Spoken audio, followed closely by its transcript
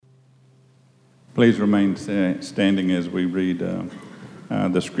Please remain standing as we read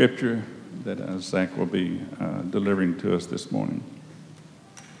the scripture that Zach will be delivering to us this morning.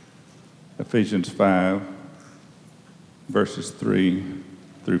 Ephesians 5, verses 3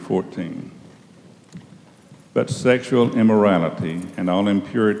 through 14. But sexual immorality and all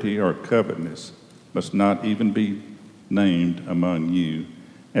impurity or covetousness must not even be named among you,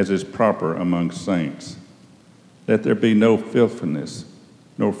 as is proper among saints. Let there be no filthiness,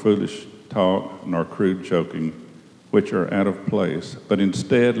 nor foolish talk, nor crude joking, which are out of place, but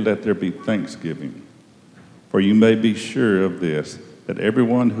instead let there be thanksgiving. For you may be sure of this, that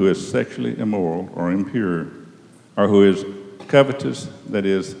everyone who is sexually immoral or impure, or who is covetous, that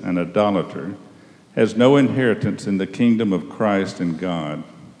is, an idolater, has no inheritance in the kingdom of Christ and God.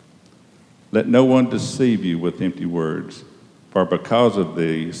 Let no one deceive you with empty words, for because of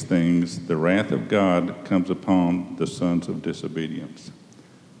these things the wrath of God comes upon the sons of disobedience.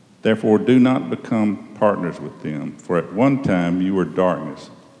 Therefore do not become partners with them, for at one time you were darkness,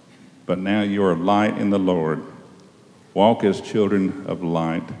 but now you are light in the Lord. Walk as children of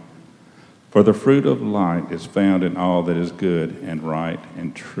light, for the fruit of light is found in all that is good and right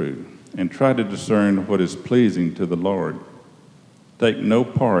and true. And try to discern what is pleasing to the Lord. Take no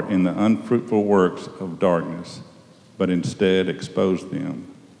part in the unfruitful works of darkness, but instead expose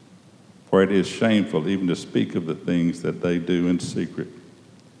them. For it is shameful even to speak of the things that they do in secret.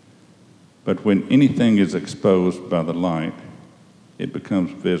 But when anything is exposed by the light, it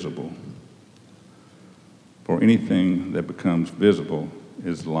becomes visible. For anything that becomes visible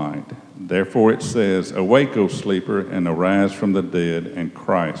is light. Therefore it says, "Awake, O sleeper, and arise from the dead, and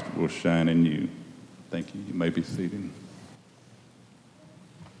Christ will shine in you." Thank you. You may be seated.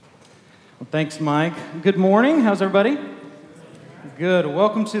 Well, thanks, Mike. Good morning. How's everybody? Good.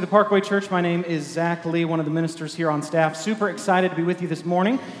 Welcome to the Parkway Church. My name is Zach Lee, one of the ministers here on staff. Super excited to be with you this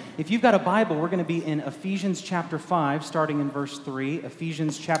morning. If you've got a Bible, we're going to be in Ephesians chapter 5, starting in verse 3.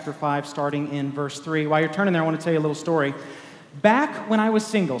 Ephesians chapter 5, starting in verse 3. While you're turning there, I want to tell you a little story. Back when I was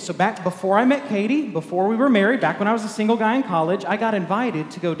single, so back before I met Katie, before we were married, back when I was a single guy in college, I got invited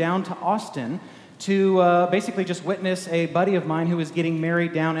to go down to Austin to basically just witness a buddy of mine who was getting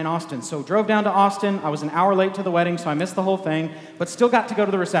married down in Austin. So drove down to Austin. I was an hour late to the wedding, so I missed the whole thing, but still got to go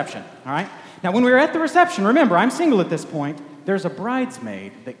to the reception, all right? Now, when we were at the reception, remember, I'm single at this point, there's a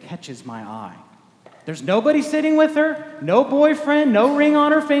bridesmaid that catches my eye. There's nobody sitting with her, no boyfriend, no ring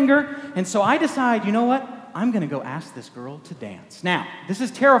on her finger, and so I decide, you know what? I'm going to go ask this girl to dance. Now, this is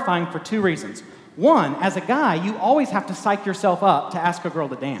terrifying for two reasons. One, as a guy, you always have to psych yourself up to ask a girl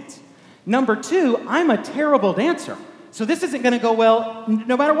to dance. Number two, I'm a terrible dancer. So this isn't going to go well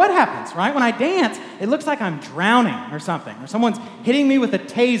no matter what happens, right? When I dance, it looks like I'm drowning or something, or someone's hitting me with a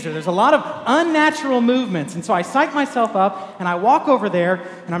taser. There's a lot of unnatural movements. And so I psych myself up, and I walk over there,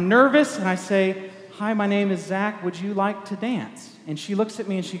 and I'm nervous, and I say, "Hi, my name is Zach. Would you like to dance?" And she looks at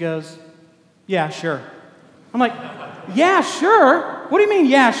me, and she goes, "Yeah, sure." I'm like, "Yeah, sure? What do you mean,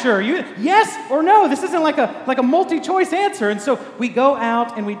 yeah, sure? Yes or no? This isn't like a multi-choice answer." And so we go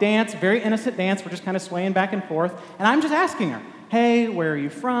out and we dance, very innocent dance. We're just kind of swaying back and forth. And I'm just asking her, "Hey, where are you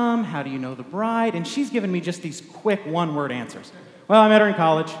from? How do you know the bride?" And she's giving me just these quick one-word answers. "Well, I met her in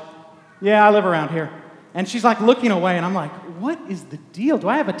college. Yeah, I live around here." And she's like looking away, and I'm like, what is the deal? Do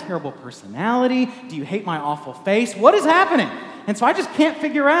I have a terrible personality? Do you hate my awful face? What is happening? And so I just can't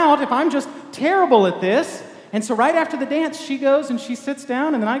figure out if I'm just terrible at this. And so right after the dance, she goes and she sits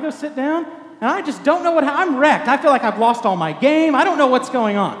down, and then I go sit down, and I just don't know I'm wrecked. I feel like I've lost all my game. I don't know what's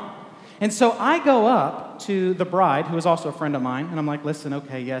going on. And so I go up to the bride, who is also a friend of mine, and I'm like, "Listen,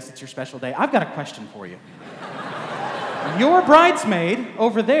 okay, yes, it's your special day. I've got a question for you. Your bridesmaid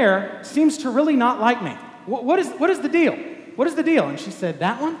over there seems to really not like me. What is the deal? What is the deal?" And she said,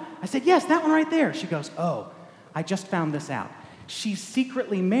 "That one?" I said, "Yes, that one right there." She goes, "Oh, I just found this out. She's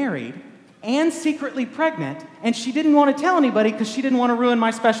secretly married and secretly pregnant, and she didn't want to tell anybody because she didn't want to ruin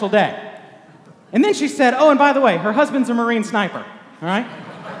my special day." And then she said, "Oh, and by the way, her husband's a Marine sniper," all right?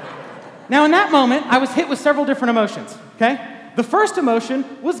 Now, in that moment, I was hit with several different emotions, okay? The first emotion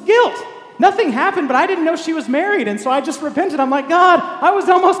was guilt. Nothing happened, but I didn't know she was married, and so I just repented. I'm like, "God, I was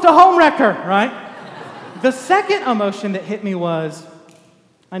almost a homewrecker," right? The second emotion that hit me was,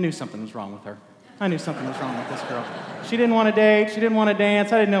 I knew something was wrong with her. I knew something was wrong with this girl. She didn't want to date. She didn't want to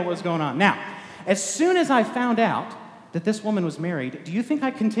dance. I didn't know what was going on. Now, as soon as I found out that this woman was married, do you think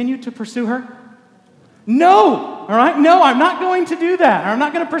I continued to pursue her? No, all right? No, I'm not going to do that. I'm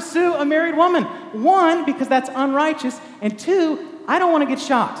not going to pursue a married woman. One, because that's unrighteous, and two, I don't want to get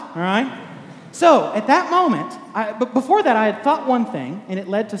shot, all right? So, at that moment, but before that, I had thought one thing, and it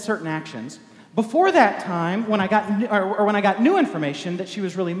led to certain actions. Before that time, when I got new information that she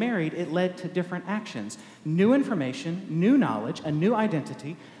was really married, it led to different actions. New information, new knowledge, a new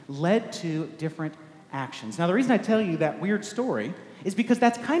identity led to different actions. Now, the reason I tell you that weird story is because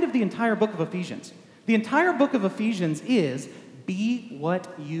that's kind of the entire book of Ephesians. The entire book of Ephesians is be what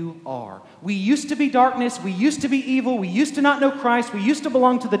you are. We used to be darkness, we used to be evil, we used to not know Christ, we used to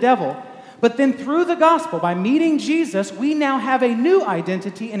belong to the devil. But then through the gospel, by meeting Jesus, we now have a new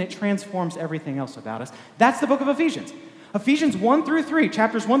identity and it transforms everything else about us. That's the book of Ephesians. Ephesians 1 through 3,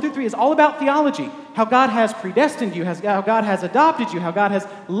 chapters 1 through 3 is all about theology, how God has predestined you, how God has adopted you, how God has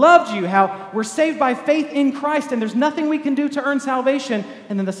loved you, how we're saved by faith in Christ and there's nothing we can do to earn salvation.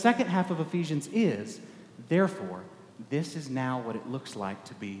 And then the second half of Ephesians is, therefore, this is now what it looks like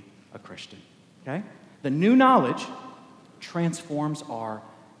to be a Christian. Okay? The new knowledge transforms our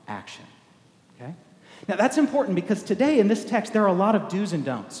action. Okay? Now that's important because today in this text there are a lot of do's and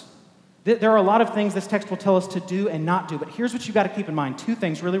don'ts. There are a lot of things this text will tell us to do and not do, but here's what you've got to keep in mind. Two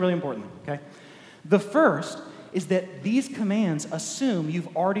things really, really importantly. Okay? The first is that these commands assume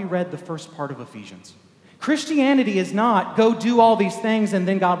you've already read the first part of Ephesians. Christianity is not go do all these things and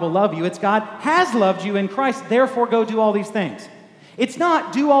then God will love you. It's God has loved you in Christ, therefore go do all these things. It's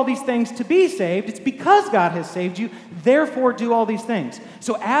not do all these things to be saved. It's because God has saved you, therefore do all these things.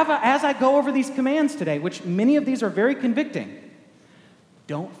 So as I go over these commands today, which many of these are very convicting,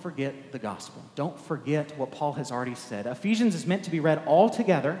 don't forget the gospel. Don't forget what Paul has already said. Ephesians is meant to be read all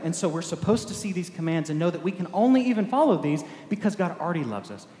together, and so we're supposed to see these commands and know that we can only even follow these because God already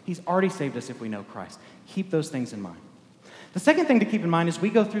loves us. He's already saved us if we know Christ. Keep those things in mind. The second thing to keep in mind as we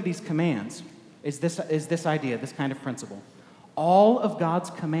go through these commands is this idea, this kind of principle. All of God's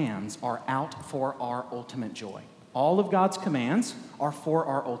commands are out for our ultimate joy. All of God's commands are for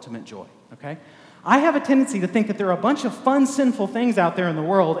our ultimate joy, okay? I have a tendency to think that there are a bunch of fun, sinful things out there in the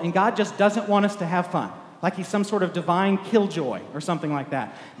world, and God just doesn't want us to have fun, like he's some sort of divine killjoy or something like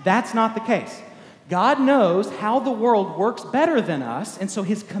that. That's not the case. God knows how the world works better than us, and so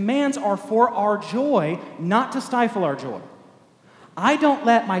his commands are for our joy, not to stifle our joy. I don't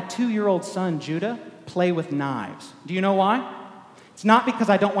let my 2-year-old son, Judah, play with knives. Do you know why? It's not because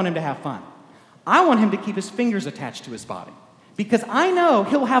I don't want him to have fun. I want him to keep his fingers attached to his body because I know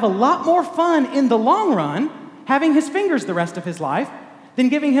he'll have a lot more fun in the long run having his fingers the rest of his life than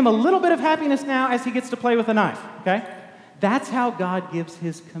giving him a little bit of happiness now as he gets to play with a knife, okay? That's how God gives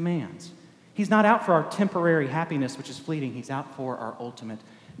his commands. He's not out for our temporary happiness, which is fleeting. He's out for our ultimate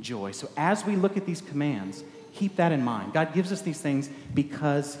joy. So as we look at these commands, keep that in mind. God gives us these things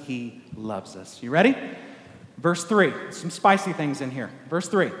because he loves us. You ready? Verse 3, some spicy things in here. Verse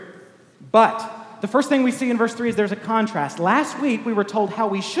 3, but the first thing we see in verse 3 is there's a contrast. Last week we were told how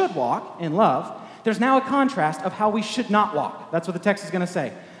we should walk in love. There's now a contrast of how we should not walk. That's what the text is going to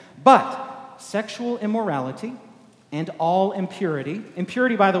say. But sexual immorality and all impurity.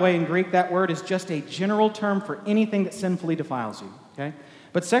 Impurity, by the way, in Greek, that word is just a general term for anything that sinfully defiles you. Okay?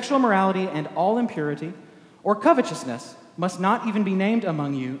 But sexual immorality and all impurity or covetousness must not even be named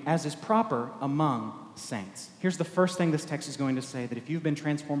among you as is proper among saints. Here's the first thing this text is going to say, that if you've been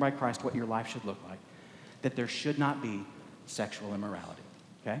transformed by Christ, what your life should look like. That there should not be sexual immorality.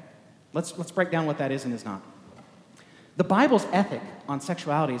 Okay? Let's break down what that is and is not. The Bible's ethic on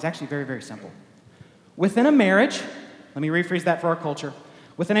sexuality is actually very, very simple. Within a marriage, let me rephrase that for our culture.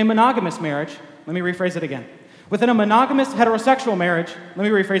 Within a monogamous marriage, let me rephrase it again. Within a monogamous heterosexual marriage, let me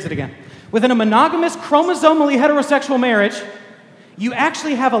rephrase it again. Within a monogamous chromosomally heterosexual marriage, you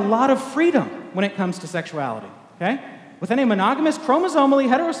actually have a lot of freedom when it comes to sexuality, okay? Within a monogamous chromosomally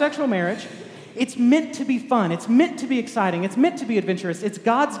heterosexual marriage, it's meant to be fun. It's meant to be exciting. It's meant to be adventurous. It's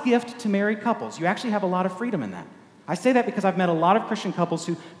God's gift to married couples. You actually have a lot of freedom in that. I say that because I've met a lot of Christian couples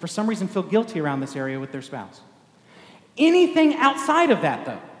who, for some reason, feel guilty around this area with their spouse. Anything outside of that,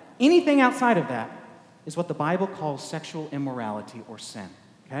 though, anything outside of that is what the Bible calls sexual immorality or sin,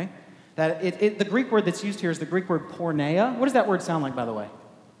 okay? The Greek word that's used here is the Greek word porneia. What does that word sound like, by the way?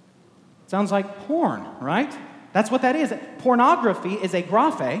 It sounds like porn, right? That's what that is. Pornography is a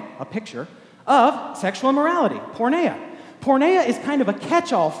graphe, a picture, of sexual immorality, porneia. Porneia is kind of a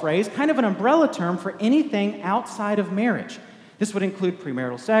catch-all phrase, kind of an umbrella term for anything outside of marriage. This would include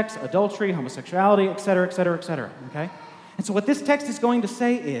premarital sex, adultery, homosexuality, et cetera, okay? And so what this text is going to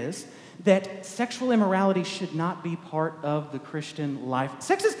say is that sexual immorality should not be part of the Christian life.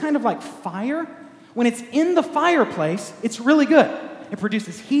 Sex is kind of like fire. When it's in the fireplace, it's really good. It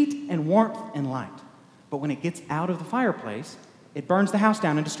produces heat and warmth and light. But when it gets out of the fireplace, it burns the house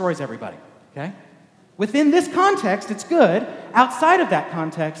down and destroys everybody, okay? Within this context, it's good. Outside of that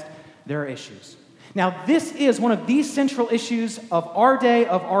context, there are issues. Now, this is one of the central issues of our day,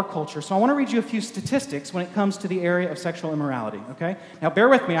 of our culture. So I want to read you a few statistics when it comes to the area of sexual immorality, okay? Now, bear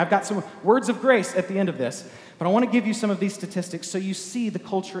with me. I've got some words of grace at the end of this, but I want to give you some of these statistics so you see the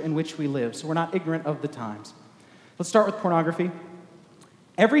culture in which we live, so we're not ignorant of the times. Let's start with pornography.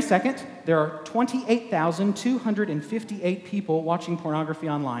 Every second, there are 28,258 people watching pornography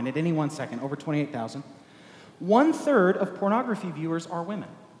online at any 1 second, over 28,000. 1/3 of pornography viewers are women.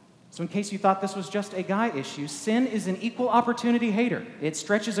 So in case you thought this was just a guy issue, sin is an equal opportunity hater. It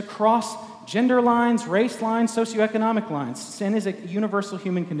stretches across gender lines, race lines, socioeconomic lines. Sin is a universal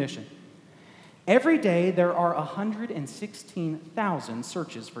human condition. Every day, there are 116,000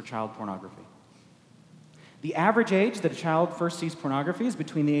 searches for child pornography. The average age that a child first sees pornography is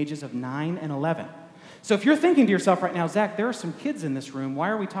between the ages of 9 and 11. So if you're thinking to yourself right now, Zach, there are some kids in this room, why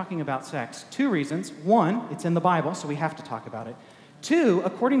are we talking about sex? 2 reasons. 1, it's in the Bible, so we have to talk about it. 2,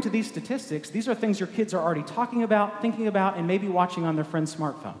 according to these statistics, these are things your kids are already talking about, thinking about, and maybe watching on their friend's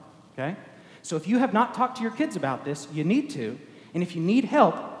smartphone, okay? So if you have not talked to your kids about this, you need to. And if you need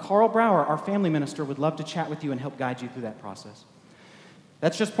help, Carl Brower, our family minister, would love to chat with you and help guide you through that process.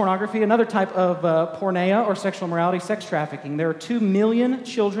 That's just pornography. Another type of porneia, or sexual immorality, sex trafficking. There are 2 million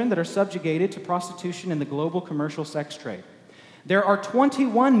children that are subjugated to prostitution in the global commercial sex trade. There are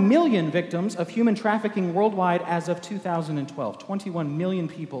 21 million victims of human trafficking worldwide as of 2012. 21 million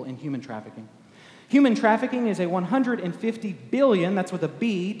people in human trafficking. Human trafficking is a $150 billion, that's with a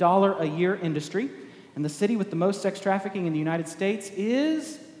B, dollar a year industry. And the city with the most sex trafficking in the United States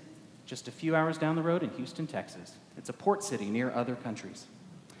is just a few hours down the road in Houston, Texas. It's a port city near other countries.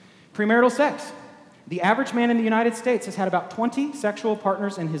 Premarital sex. The average man in the United States has had about 20 sexual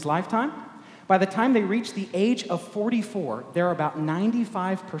partners in his lifetime. By the time they reach the age of 44, there are about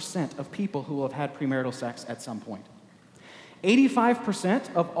 95% of people who will have had premarital sex at some point.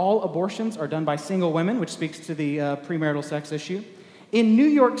 85% of all abortions are done by single women, which speaks to the premarital sex issue. In New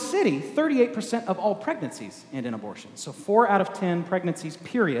York City, 38% of all pregnancies end in abortion. So 4 out of 10 pregnancies,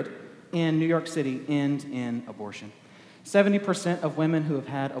 period, in New York City end in abortion. 70% of women who have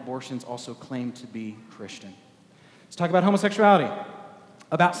had abortions also claim to be Christian. Let's talk about homosexuality.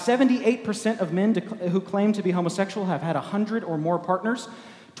 About 78% of men who claim to be homosexual have had 100 or more partners.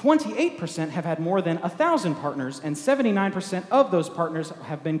 28% have had more than 1,000 partners, and 79% of those partners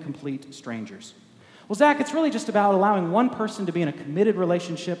have been complete strangers. Well, Zach, it's really just about allowing one person to be in a committed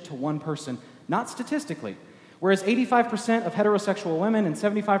relationship to one person, not statistically. Whereas 85% of heterosexual women and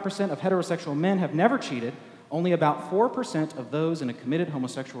 75% of heterosexual men have never cheated, only about 4% of those in a committed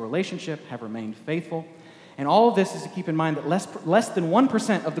homosexual relationship have remained faithful. And all of this is to keep in mind that less than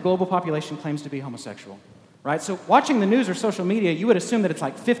 1% of the global population claims to be homosexual, right? So watching the news or social media, you would assume that it's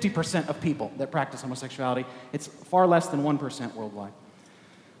like 50% of people that practice homosexuality. It's far less than 1% worldwide.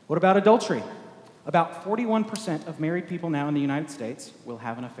 What about adultery? About 41% of married people now in the United States will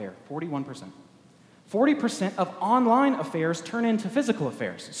have an affair. 41%. 40% of online affairs turn into physical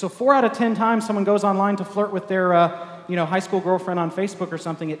affairs. So 4 out of 10 times someone goes online to flirt with their high school girlfriend on Facebook or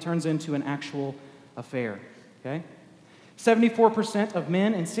something, it turns into an actual affair, okay? 74% of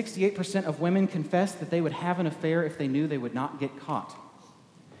men and 68% of women confess that they would have an affair if they knew they would not get caught.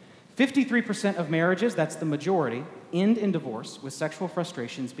 53% of marriages, that's the majority, end in divorce, with sexual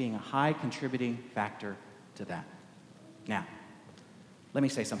frustrations being a high contributing factor to that. Now, let me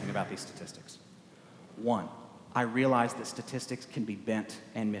say something about these statistics. 1, I realize that statistics can be bent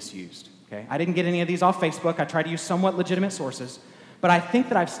and misused, okay? I didn't get any of these off Facebook. I tried to use somewhat legitimate sources. But I think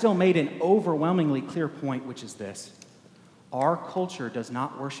that I've still made an overwhelmingly clear point, which is this. Our culture does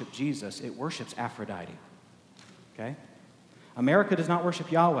not worship Jesus, it worships Aphrodite, okay? America does not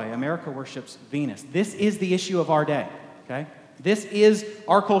worship Yahweh, America worships Venus. This is the issue of our day, okay? This is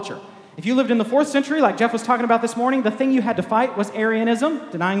our culture. If you lived in the 4th century, like Jeff was talking about this morning, the thing you had to fight was Arianism,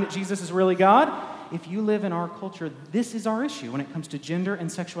 denying that Jesus is really God. If you live in our culture, this is our issue when it comes to gender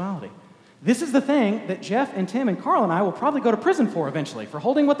and sexuality. This is the thing that Jeff and Tim and Carl and I will probably go to prison for eventually, for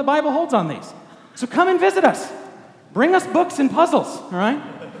holding what the Bible holds on these. So come and visit us. Bring us books and puzzles, all right?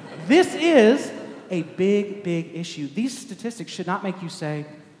 This is a big, big issue. These statistics should not make you say,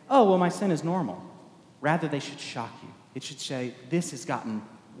 oh, well, my sin is normal. Rather, they should shock you. It should say, this has gotten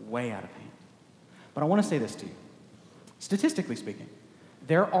way out of hand. But I want to say this to you. Statistically speaking,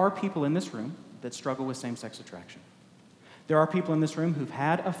 there are people in this room that struggle with same-sex attraction. There are people in this room who've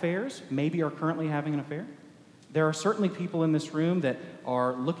had affairs, maybe are currently having an affair. There are certainly people in this room that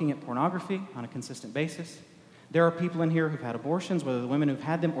are looking at pornography on a consistent basis. There are people in here who've had abortions, whether the women who've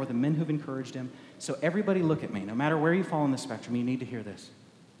had them or the men who've encouraged them. So everybody look at me. No matter where you fall on the spectrum, you need to hear this.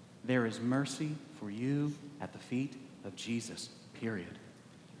 There is mercy for you at the feet of Jesus, period.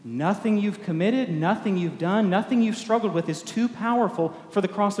 Nothing you've committed, nothing you've done, nothing you've struggled with is too powerful for the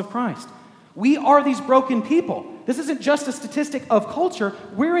cross of Christ. We are these broken people. This isn't just a statistic of culture.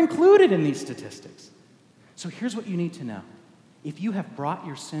 We're included in these statistics. So here's what you need to know. If you have brought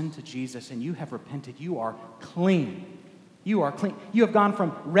your sin to Jesus and you have repented, you are clean. You are clean. You have gone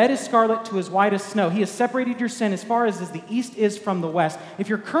from red as scarlet to as white as snow. He has separated your sin as far as the east is from the west. If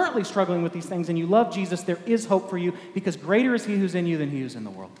you're currently struggling with these things and you love Jesus, there is hope for you because greater is He who's in you than he who's in the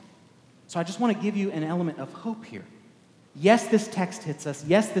world. So I just want to give you an element of hope here. Yes, this text hits us.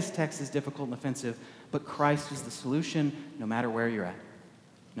 Yes, this text is difficult and offensive, but Christ is the solution no matter where you're at.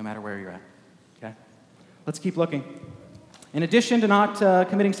 No matter where you're at. Okay? Let's keep looking. In addition to not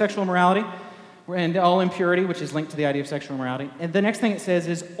committing sexual immorality, and all impurity, which is linked to the idea of sexual immorality. And the next thing it says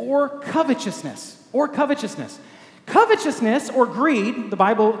is, or covetousness. Or covetousness. Covetousness or greed,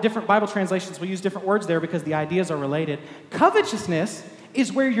 different Bible translations will use different words there because the ideas are related. Covetousness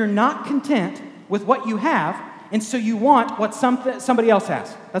is where you're not content with what you have, and so you want what somebody else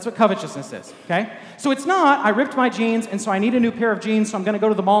has. That's what covetousness is, okay? So it's not, I ripped my jeans, and so I need a new pair of jeans, so I'm going to go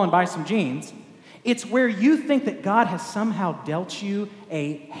to the mall and buy some jeans. It's where you think that God has somehow dealt you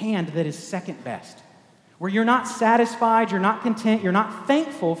a hand that is second best, where you're not satisfied, you're not content, you're not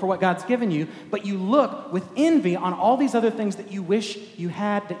thankful for what God's given you, but you look with envy on all these other things that you wish you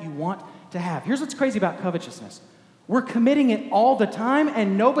had, that you want to have. Here's what's crazy about covetousness. We're committing it all the time,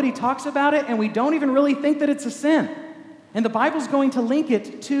 and nobody talks about it, and we don't even really think that it's a sin. And the Bible's going to link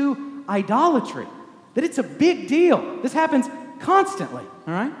it to idolatry, that it's a big deal. This happens constantly,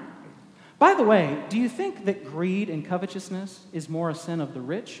 all right? By the way, do you think that greed and covetousness is more a sin of the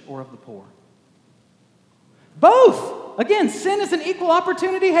rich or of the poor? Both! Again, sin is an equal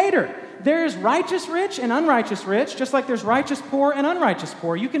opportunity hater. There's righteous rich and unrighteous rich, just like there's righteous poor and unrighteous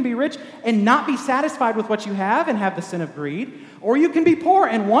poor. You can be rich and not be satisfied with what you have and have the sin of greed, or you can be poor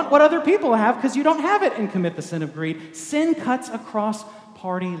and want what other people have because you don't have it and commit the sin of greed. Sin cuts across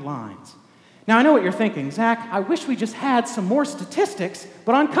party lines. Now, I know what you're thinking. Zach, I wish we just had some more statistics,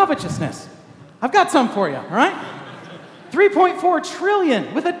 but on covetousness. I've got some for you, all right? 3.4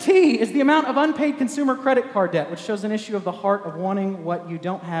 trillion with a T is the amount of unpaid consumer credit card debt, which shows an issue of the heart of wanting what you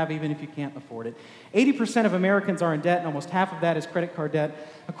don't have even if you can't afford it. 80% of Americans are in debt, and almost half of that is credit card debt.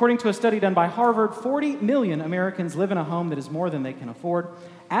 According to a study done by Harvard, 40 million Americans live in a home that is more than they can afford.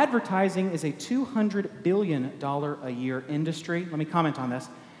 Advertising is a $200 billion a year industry. Let me comment on this.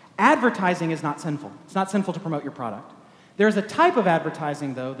 Advertising is not sinful. It's not sinful to promote your product. There's a type of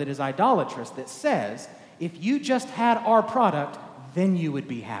advertising, though, that is idolatrous, that says, if you just had our product, then you would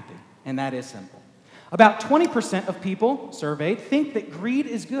be happy. And that is sinful. About 20% of people surveyed think that greed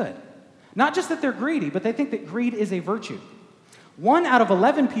is good. Not just that they're greedy, but they think that greed is a virtue. 1 out of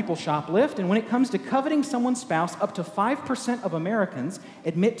 11 people shoplift, and when it comes to coveting someone's spouse, up to 5% of Americans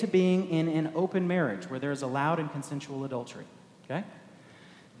admit to being in an open marriage where there is allowed and consensual adultery. Okay?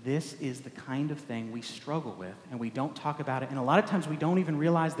 This is the kind of thing we struggle with, and we don't talk about it, and a lot of times we don't even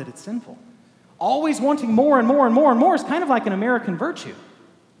realize that it's sinful. Always wanting more and more and more and more is kind of like an American virtue.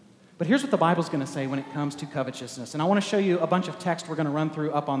 But here's what the Bible's going to say when it comes to covetousness, and I want to show you a bunch of text we're going to run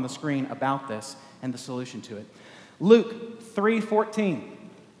through up on the screen about this and the solution to it. Luke 3:14.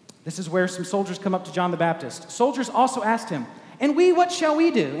 This is where some soldiers come up to John the Baptist. Soldiers also asked him, "And we, what shall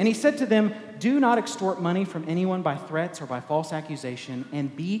we do?" And he said to them, "Do not extort money from anyone by threats or by false accusation,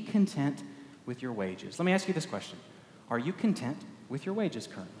 and be content with your wages." Let me ask you this question. Are you content with your wages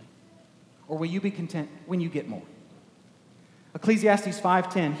currently? Or will you be content when you get more? Ecclesiastes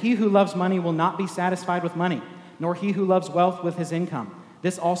 5:10, "He who loves money will not be satisfied with money, nor he who loves wealth with his income.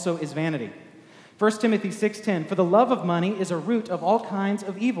 This also is vanity." 1 Timothy 6:10, "For the love of money is a root of all kinds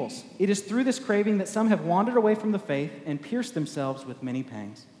of evils. It is through this craving that some have wandered away from the faith and pierced themselves with many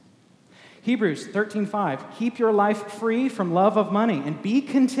pangs." Hebrews 13:5, "Keep your life free from love of money and be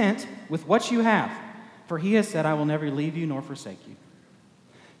content with what you have, for he has said, I will never leave you nor forsake you."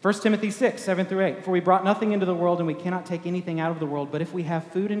 1 Timothy 6:7-8, "For we brought nothing into the world and we cannot take anything out of the world, but if we have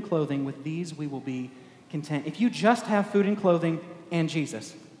food and clothing, with these we will be content." If you just have food and clothing and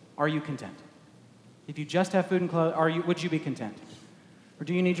Jesus, are you content? If you just have food and clothing, would you be content? Or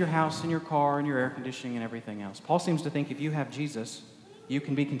do you need your house and your car and your air conditioning and everything else? Paul seems to think if you have Jesus, you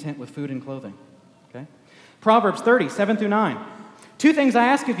can be content with food and clothing. Okay? Proverbs 30:7-9, "Two things I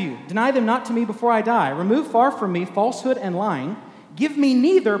ask of you, deny them not to me before I die. Remove far from me falsehood and lying. Give me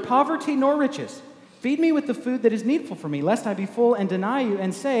neither poverty nor riches. Feed me with the food that is needful for me, lest I be full and deny you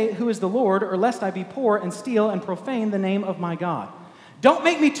and say, who is the Lord? Or lest I be poor and steal and profane the name of my God." Don't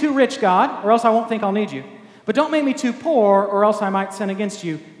make me too rich, God, or else I won't think I'll need you. But don't make me too poor, or else I might sin against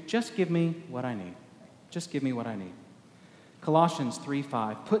you. Just give me what I need. Just give me what I need. Colossians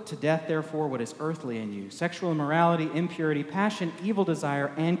 3:5, put to death, therefore, what is earthly in you, sexual immorality, impurity, passion, evil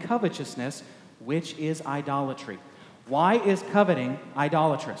desire, and covetousness, which is idolatry. Why is coveting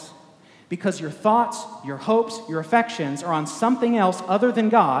idolatrous? Because your thoughts, your hopes, your affections are on something else other than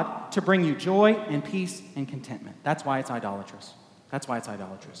God to bring you joy and peace and contentment. That's why it's idolatrous. That's why it's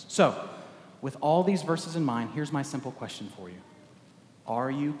idolatrous. So, with all these verses in mind, here's my simple question for you. Are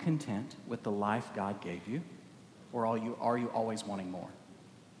you content with the life God gave you? Or are you always wanting more?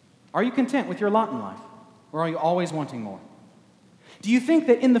 Are you content with your lot in life? Or are you always wanting more? Do you think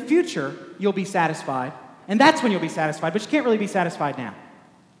that in the future you'll be satisfied, and that's when you'll be satisfied, but you can't really be satisfied now?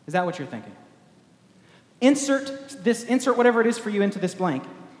 Is that what you're thinking? Insert whatever it is for you into this blank.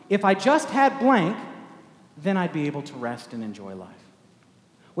 If I just had blank, then I'd be able to rest and enjoy life.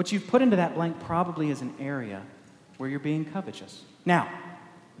 What you've put into that blank probably is an area where you're being covetous. Now,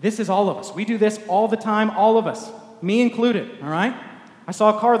 this is all of us. We do this all the time, all of us, me included, all right? I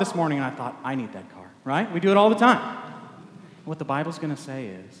saw a car this morning and I thought, I need that car, right? We do it all the time. What the Bible's going to say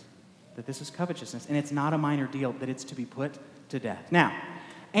is that this is covetousness, and it's not a minor deal, that it's to be put to death. Now,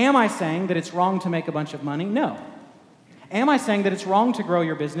 am I saying that it's wrong to make a bunch of money? No. Am I saying that it's wrong to grow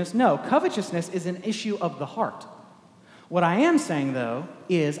your business? No. Covetousness is an issue of the heart. What I am saying, though,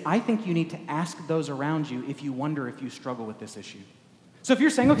 is I think you need to ask those around you if you wonder if you struggle with this issue. So if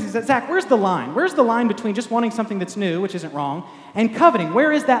you're saying, okay, Zach, where's the line? Where's the line between just wanting something that's new, which isn't wrong, and coveting?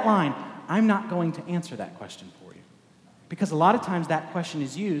 Where is that line? I'm not going to answer that question for you. Because a lot of times that question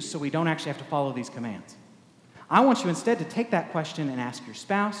is used so we don't actually have to follow these commands. I want you instead to take that question and ask your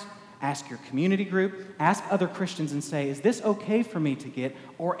spouse, ask your community group, ask other Christians and say, is this okay for me to get,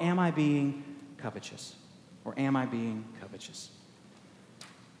 or am I being covetous? Or am I being covetous?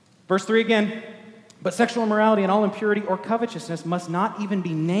 Verse 3 again, but sexual immorality and all impurity or covetousness must not even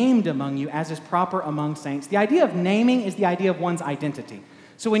be named among you as is proper among saints. The idea of naming is the idea of one's identity.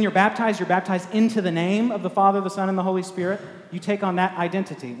 So when you're baptized into the name of the Father, the Son, and the Holy Spirit. You take on that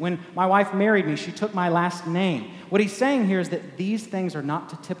identity. When my wife married me, she took my last name. What he's saying here is that these things are not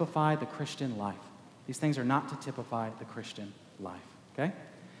to typify the Christian life. These things are not to typify the Christian life. Okay?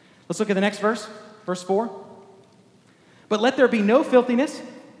 Let's look at the next verse, verse 4. But let there be no filthiness,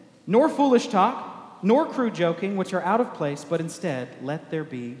 nor foolish talk, nor crude joking, which are out of place, but instead let there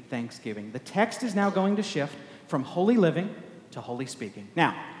be thanksgiving. The text is now going to shift from holy living to holy speaking.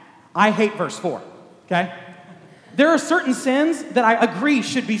 Now, I hate verse 4, okay? There are certain sins that I agree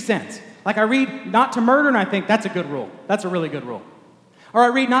should be sins. Like I read not to murder, and I think that's a good rule. That's a really good rule. Or I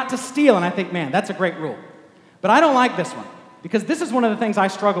read not to steal, and I think, man, that's a great rule. But I don't like this one, because this is one of the things I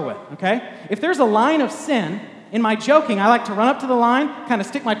struggle with, okay? If there's a line of sin, in my joking, I like to run up to the line, kind of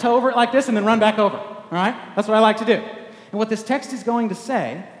stick my toe over it like this, and then run back over, all right? That's what I like to do. And what this text is going to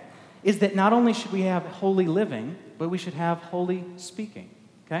say is that not only should we have holy living, but we should have holy speaking,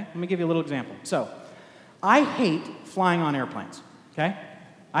 okay? Let me give you a little example. So, I hate flying on airplanes, okay?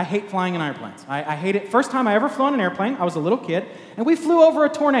 I hate flying in airplanes. I hate it. First time I ever flew on an airplane, I was a little kid, and we flew over a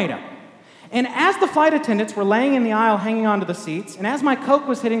tornado. And as the flight attendants were laying in the aisle hanging onto the seats, and as my Coke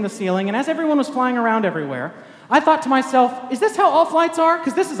was hitting the ceiling, and as everyone was flying around everywhere, I thought to myself, is this how all flights are?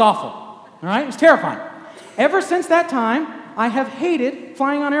 Because this is awful, all right? It was terrifying. Ever since that time, I have hated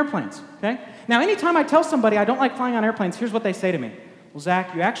flying on airplanes, okay? Now, anytime I tell somebody I don't like flying on airplanes, here's what they say to me. Well,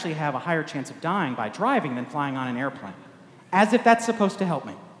 Zach, you actually have a higher chance of dying by driving than flying on an airplane. As if that's supposed to help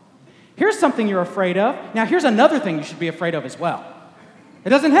me. Here's something you're afraid of. Now, here's another thing you should be afraid of as well. It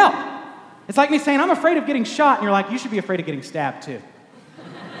doesn't help. It's like me saying, I'm afraid of getting shot, and you're like, you should be afraid of getting stabbed too.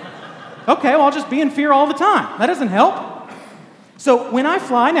 Okay, well, I'll just be in fear all the time. That doesn't help. So when I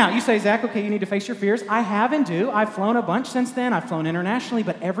fly, now, you say, Zach, okay, you need to face your fears. I have and do. I've flown a bunch since then. I've flown internationally,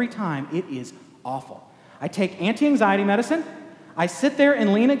 but every time it is awful. I take anti-anxiety medicine. I sit there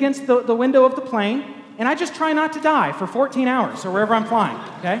and lean against the window of the plane, and I just try not to die for 14 hours or wherever I'm flying,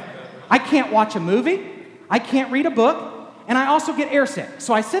 okay? I can't watch a movie. I can't read a book, and I also get airsick.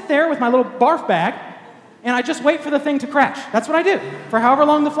 So I sit there with my little barf bag, and I just wait for the thing to crash. That's what I do for however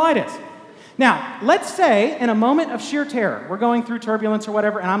long the flight is. Now, let's say in a moment of sheer terror, we're going through turbulence or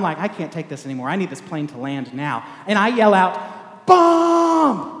whatever, and I'm like, I can't take this anymore. I need this plane to land now. And I yell out,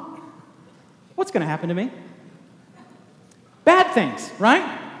 bomb! What's going to happen to me? Bad things,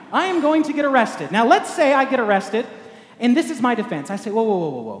 right? I am going to get arrested. Now, let's say I get arrested, and this is my defense. I say,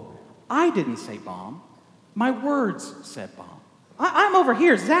 whoa. I didn't say bomb. My words said bomb. I'm over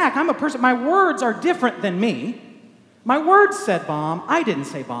here. Zach, I'm a person. My words are different than me. My words said bomb. I didn't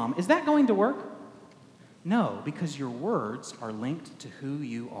say bomb. Is that going to work? No, because your words are linked to who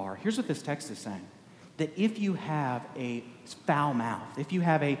you are. Here's what this text is saying. that if you have a foul mouth, if you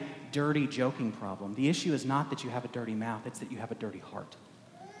have a dirty joking problem, the issue is not that you have a dirty mouth, it's that you have a dirty heart.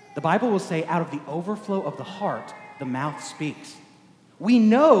 The Bible will say, out of the overflow of the heart, the mouth speaks. We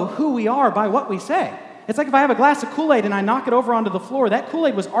know who we are by what we say. It's like if I have a glass of Kool-Aid and I knock it over onto the floor, that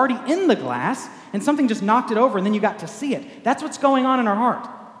Kool-Aid was already in the glass and something just knocked it over and then you got to see it. That's what's going on in our heart.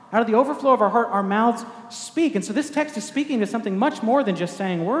 Out of the overflow of our heart, our mouths speak. And so this text is speaking to something much more than just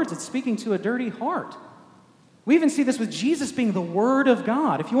saying words. It's speaking to a dirty heart. We even see this with Jesus being the Word of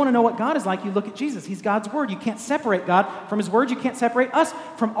God. If you want to know what God is like, you look at Jesus. He's God's Word. You can't separate God from His Word. You can't separate us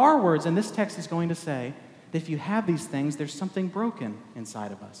from our words. And this text is going to say that if you have these things, there's something broken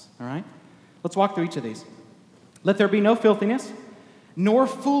inside of us. All right? Let's walk through each of these. Let there be no filthiness, nor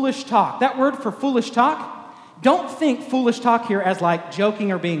foolish talk. That word for foolish talk, don't think foolish talk here as like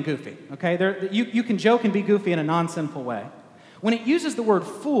joking or being goofy. Okay? You can joke and be goofy in a non-sinful way. When it uses the word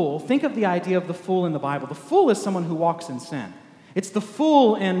fool, think of the idea of the fool in the Bible. The fool is someone who walks in sin. It's the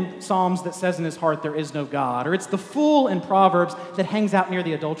fool in Psalms that says in his heart there is no God, or it's the fool in Proverbs that hangs out near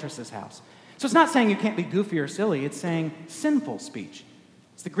the adulteress's house. So it's not saying you can't be goofy or silly, it's saying sinful speech.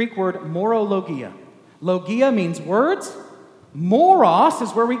 It's the Greek word morologia. Logia means words. Moros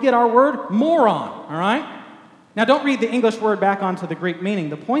is where we get our word moron, all right? Now don't read the English word back onto the Greek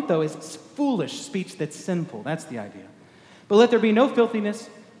meaning. The point, though, is it's foolish speech that's sinful. That's the idea. But let there be no filthiness,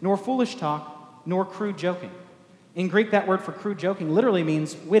 nor foolish talk, nor crude joking. In Greek, that word for crude joking literally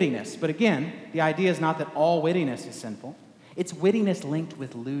means wittiness. But again, the idea is not that all wittiness is sinful. It's wittiness linked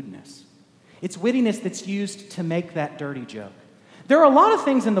with lewdness. It's wittiness that's used to make that dirty joke. There are a lot of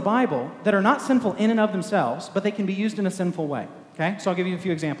things in the Bible that are not sinful in and of themselves, but they can be used in a sinful way. Okay? So I'll give you a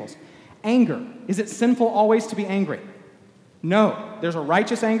few examples. Anger. Is it sinful always to be angry? No. There's a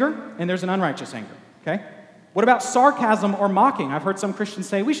righteous anger and there's an unrighteous anger. Okay? What about sarcasm or mocking? I've heard some Christians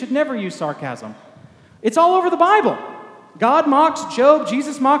say we should never use sarcasm. It's all over the Bible. God mocks Job,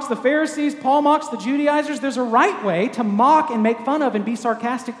 Jesus mocks the Pharisees, Paul mocks the Judaizers. There's a right way to mock and make fun of and be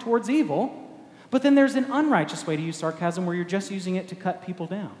sarcastic towards evil, but then there's an unrighteous way to use sarcasm where you're just using it to cut people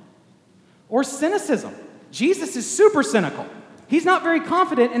down. Or cynicism. Jesus is super cynical. He's not very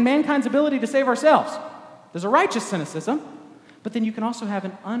confident in mankind's ability to save ourselves. There's a righteous cynicism. But then you can also have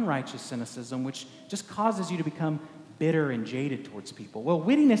an unrighteous cynicism, which just causes you to become bitter and jaded towards people. Well,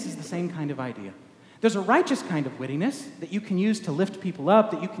 wittiness is the same kind of idea. There's a righteous kind of wittiness that you can use to lift people up,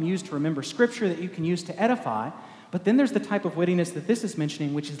 that you can use to remember Scripture, that you can use to edify. But then there's the type of wittiness that this is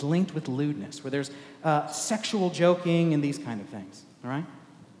mentioning, which is linked with lewdness, where there's sexual joking and these kind of things. All right?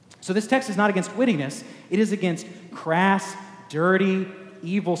 So this text is not against wittiness. It is against crass, dirty,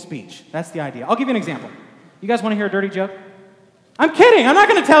 evil speech. That's the idea. I'll give you an example. You guys want to hear a dirty joke? I'm kidding. I'm not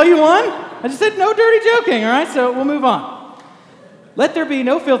going to tell you one. I just said no dirty joking, all right? So we'll move on. Let there be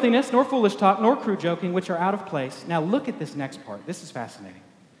no filthiness, nor foolish talk, nor crude joking, which are out of place. Now look at this next part. This is fascinating.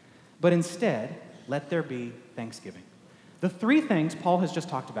 But instead, let there be thanksgiving. The three things Paul has just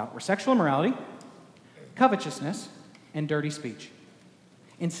talked about were sexual immorality, covetousness, and dirty speech.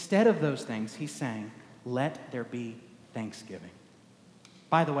 Instead of those things, he's saying, let there be thanksgiving.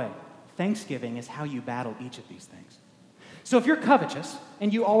 By the way, thanksgiving is how you battle each of these things. So if you're covetous,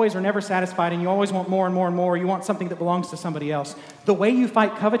 and you always are never satisfied, and you always want more and more and more, or you want something that belongs to somebody else, the way you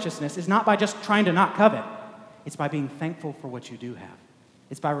fight covetousness is not by just trying to not covet. It's by being thankful for what you do have.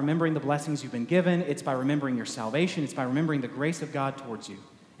 It's by remembering the blessings you've been given. It's by remembering your salvation. It's by remembering the grace of God towards you.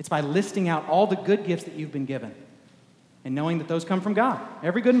 It's by listing out all the good gifts that you've been given and knowing that those come from God.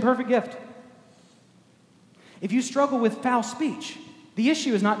 Every good and perfect gift. If you struggle with foul speech, the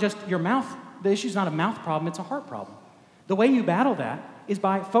issue is not just your mouth. The issue is not a mouth problem. It's a heart problem. The way you battle that is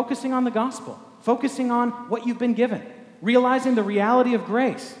by focusing on the gospel, focusing on what you've been given, realizing the reality of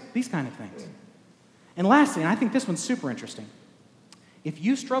grace, these kind of things. And lastly, and I think this one's super interesting, if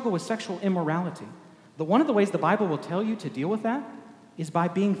you struggle with sexual immorality, one of the ways the Bible will tell you to deal with that is by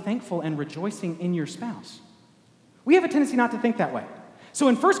being thankful and rejoicing in your spouse. We have a tendency not to think that way. So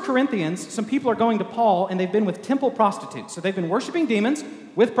in 1 Corinthians, some people are going to Paul and they've been with temple prostitutes. So they've been worshiping demons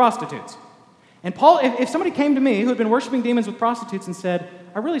with prostitutes. And Paul, if somebody came to me who had been worshiping demons with prostitutes and said,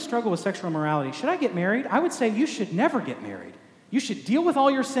 I really struggle with sexual immorality, should I get married? I would say you should never get married. You should deal with all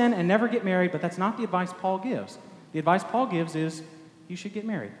your sin and never get married, but that's not the advice Paul gives. The advice Paul gives is you should get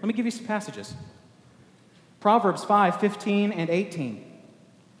married. Let me give you some passages. Proverbs 5:15 and 18.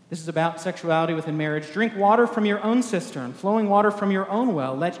 This is about sexuality within marriage. Drink water from your own cistern, flowing water from your own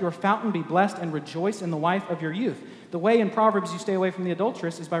well. Let your fountain be blessed and rejoice in the wife of your youth. The way in Proverbs you stay away from the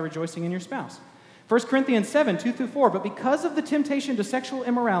adulteress is by rejoicing in your spouse. 1 Corinthians 7:2-4. But because of the temptation to sexual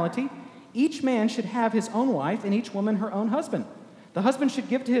immorality, each man should have his own wife and each woman her own husband. The husband should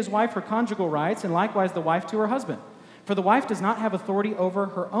give to his wife her conjugal rights, and likewise the wife to her husband. For the wife does not have authority over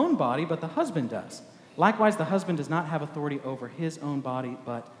her own body, but the husband does. Likewise, the husband does not have authority over his own body,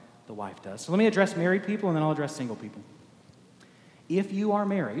 but the wife does. So let me address married people, and then I'll address single people. If you are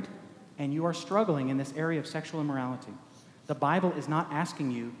married and you are struggling in this area of sexual immorality, the Bible is not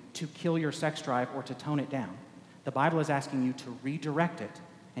asking you to kill your sex drive or to tone it down. The Bible is asking you to redirect it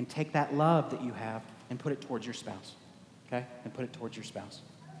and take that love that you have and put it towards your spouse. Okay? And put it towards your spouse.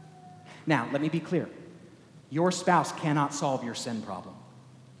 Now, let me be clear. Your spouse cannot solve your sin problem.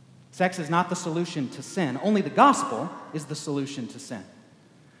 Sex is not the solution to sin. Only the gospel is the solution to sin.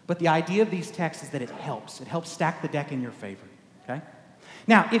 But the idea of these texts is that it helps. It helps stack the deck in your favor. Okay?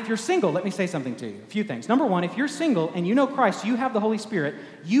 Now, if you're single, let me say something to you. A few things. Number one, if you're single and you know Christ, you have the Holy Spirit,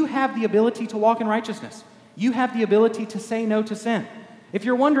 you have the ability to walk in righteousness. You have the ability to say no to sin. If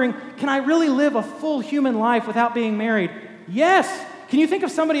you're wondering, can I really live a full human life without being married? Yes. Can you think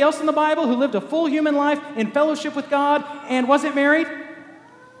of somebody else in the Bible who lived a full human life in fellowship with God and wasn't married?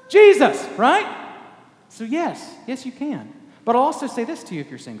 Jesus, right? So yes you can. But I'll also say this to you if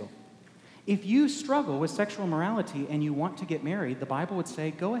you're single. If you struggle with sexual immorality and you want to get married, the Bible would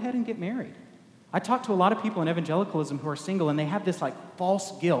say, go ahead and get married. I talk to a lot of people in evangelicalism who are single and they have this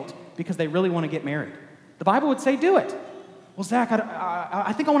false guilt because they really want to get married. The Bible would say, do it. Well, Zach,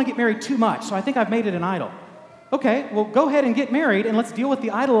 I think I want to get married too much, so I think I've made it an idol. Okay, well, go ahead and get married, and let's deal with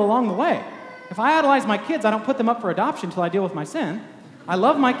the idol along the way. If I idolize my kids, I don't put them up for adoption until I deal with my sin. I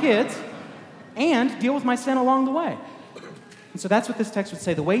love my kids and deal with my sin along the way. And so that's what this text would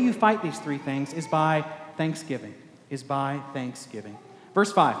say. The way you fight these three things is by thanksgiving.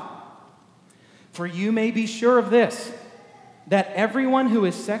 Verse 5. For you may be sure of this, that everyone who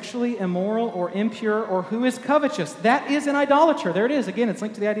is sexually immoral or impure or who is covetous, that is an idolater. There it is. Again, it's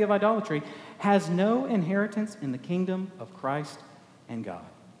linked to the idea of idolatry. Has no inheritance in the kingdom of Christ and God.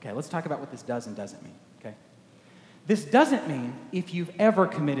 Okay, let's talk about what this does and doesn't mean. Okay, this doesn't mean if you've ever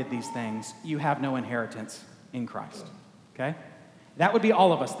committed these things, you have no inheritance in Christ. Okay, that would be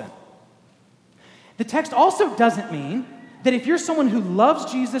all of us then. The text also doesn't mean that if you're someone who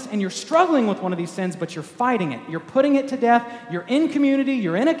loves Jesus and you're struggling with one of these sins, but you're fighting it, you're putting it to death, you're in community,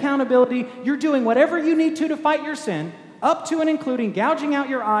 you're in accountability, you're doing whatever you need to fight your sin, up to and including gouging out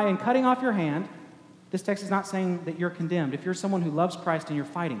your eye and cutting off your hand, this text is not saying that you're condemned. If you're someone who loves Christ and you're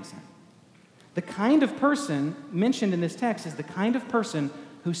fighting sin. The kind of person mentioned in this text is the kind of person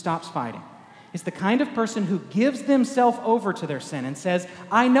who stops fighting. It's the kind of person who gives themselves over to their sin and says,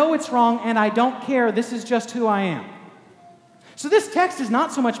 I know it's wrong and I don't care, this is just who I am. So this text is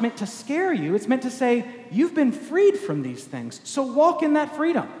not so much meant to scare you, it's meant to say, you've been freed from these things, so walk in that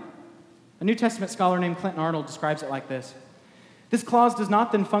freedom. A New Testament scholar named Clinton Arnold describes it like this. This clause does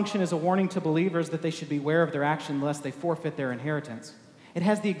not then function as a warning to believers that they should beware of their action lest they forfeit their inheritance. It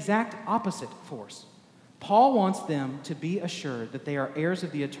has the exact opposite force. Paul wants them to be assured that they are heirs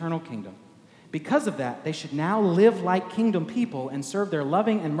of the eternal kingdom. Because of that, they should now live like kingdom people and serve their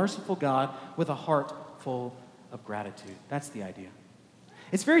loving and merciful God with a heart full of gratitude. That's the idea.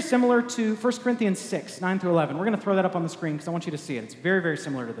 It's very similar to 1 Corinthians 6, 9 through 11. We're going to throw that up on the screen because I want you to see it. It's very, very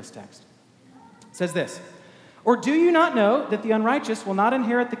similar to this text. It says this, or do you not know that the unrighteous will not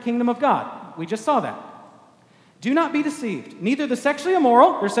inherit the kingdom of God? We just saw that. Do not be deceived. Neither the sexually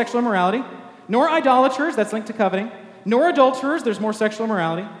immoral, there's sexual immorality, nor idolaters, that's linked to coveting, nor adulterers, there's more sexual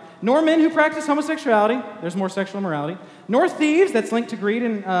immorality, nor men who practice homosexuality, there's more sexual immorality, nor thieves, that's linked to greed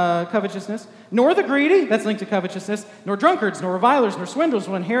and covetousness, nor the greedy, that's linked to covetousness, nor drunkards, nor revilers, nor swindlers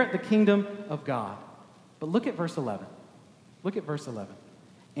will inherit the kingdom of God. But look at verse 11. Look at verse 11.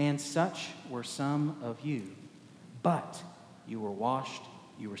 And such were some of you, but you were washed,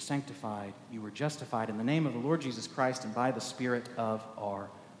 you were sanctified, you were justified in the name of the Lord Jesus Christ and by the Spirit of our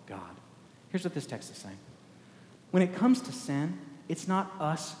God. Here's what this text is saying. When it comes to sin, it's not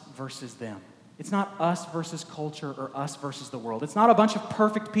us versus them. It's not us versus culture or us versus the world. It's not a bunch of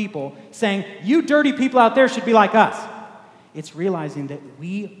perfect people saying, you dirty people out there should be like us. It's realizing that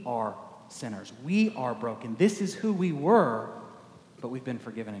we are sinners. We are broken. This is who we were, but we've been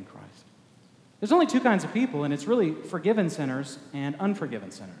forgiven in Christ. There's only two kinds of people, and it's really forgiven sinners and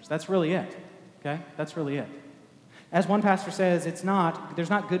unforgiven sinners. That's really it, okay? That's really it. As one pastor says, there's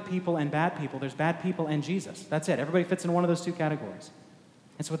not good people and bad people. There's bad people and Jesus. That's it. Everybody fits in one of those two categories.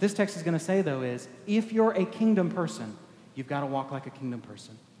 And so what this text is going to say, though, is if you're a kingdom person, you've got to walk like a kingdom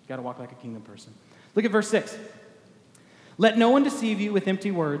person. You've got to walk like a kingdom person. Look at verse 6. Let no one deceive you with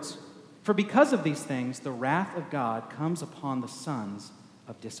empty words, for because of these things, the wrath of God comes upon the sons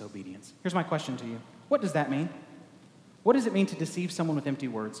of disobedience. Here's my question to you. What does that mean? What does it mean to deceive someone with empty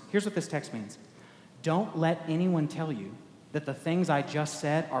words? Here's what this text means. Don't let anyone tell you that the things I just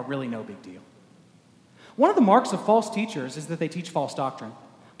said are really no big deal. One of the marks of false teachers is that they teach false doctrine.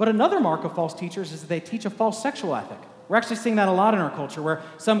 But another mark of false teachers is that they teach a false sexual ethic. We're actually seeing that a lot in our culture, where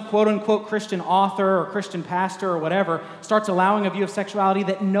some quote-unquote Christian author or Christian pastor or whatever starts allowing a view of sexuality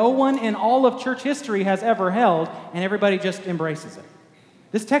that no one in all of church history has ever held, and everybody just embraces it.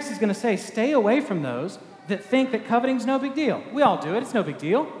 This text is going to say, stay away from those that think that coveting is no big deal. We all do it. It's no big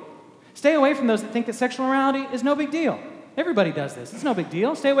deal. Stay away from those that think that sexual immorality is no big deal. Everybody does this. It's no big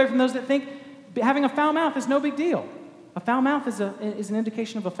deal. Stay away from those that think having a foul mouth is no big deal. A foul mouth is an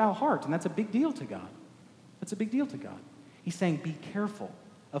indication of a foul heart, and that's a big deal to God. That's a big deal to God. He's saying, be careful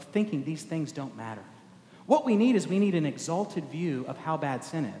of thinking these things don't matter. What we need is an exalted view of how bad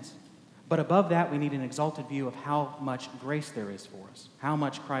sin is. But above that, we need an exalted view of how much grace there is for us, how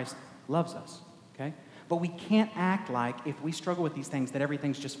much Christ loves us, okay? But we can't act like, if we struggle with these things, that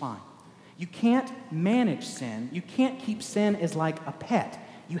everything's just fine. You can't manage sin. You can't keep sin as like a pet.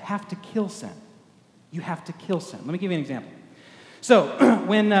 You have to kill sin. You have to kill sin. Let me give you an example. So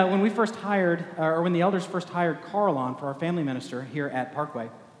when the elders first hired Carl on for our family minister here at Parkway,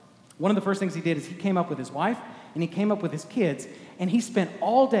 one of the first things he did is he came up with his wife and he came up with his kids, and he spent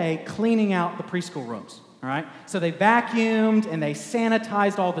all day cleaning out the preschool rooms. All right? So they vacuumed and they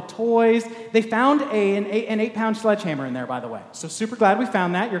sanitized all the toys. They found an 8-pound sledgehammer in there, by the way. So super glad we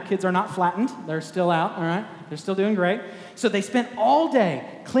found that. Your kids are not flattened. They're still out, all right? They're still doing great. So they spent all day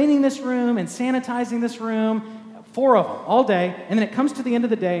cleaning this room and sanitizing this room, 4 of them, all day. And then it comes to the end of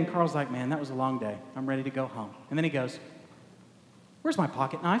the day, and Carl's like, man, that was a long day. I'm ready to go home. And then he goes, where's my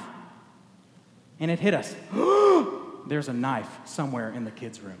pocket knife? And it hit us. There's a knife somewhere in the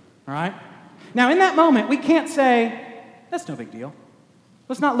kids' room, all right? Now, in that moment, we can't say, that's no big deal.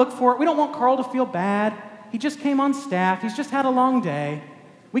 Let's not look for it. We don't want Carl to feel bad. He just came on staff. He's just had a long day.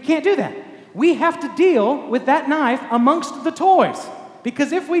 We can't do that. We have to deal with that knife amongst the toys,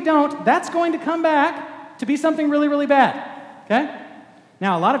 because if we don't, that's going to come back to be something really, really bad, okay?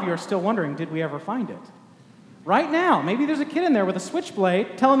 Now, a lot of you are still wondering, did we ever find it? Right now, maybe there's a kid in there with a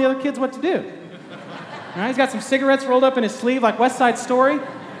switchblade telling the other kids what to do. All right, he's got some cigarettes rolled up in his sleeve like West Side Story.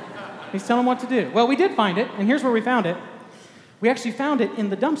 He's telling them what to do. Well, we did find it, and here's where we found it. We actually found it in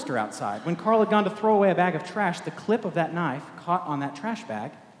the dumpster outside. When Carl had gone to throw away a bag of trash, the clip of that knife caught on that trash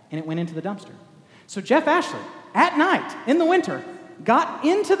bag, and it went into the dumpster. So Jeff Ashley, at night, in the winter, got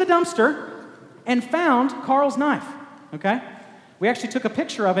into the dumpster and found Carl's knife, okay? We actually took a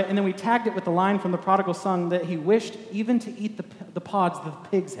picture of it, and then we tagged it with the line from the prodigal son that he wished even to eat the pods the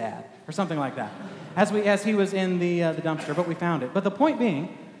pigs had, or something like that, as he was in the dumpster, but we found it. But the point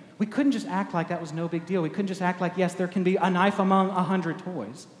being, we couldn't just act like that was no big deal. We couldn't just act like, yes, there can be a knife among 100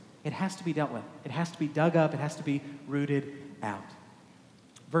 toys. It has to be dealt with. It has to be dug up. It has to be rooted out.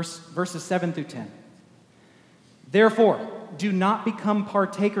 Verses 7 through 10. Therefore, do not become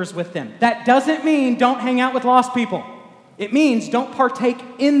partakers with them. That doesn't mean don't hang out with lost people. It means don't partake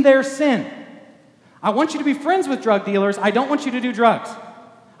in their sin. I want you to be friends with drug dealers. I don't want you to do drugs.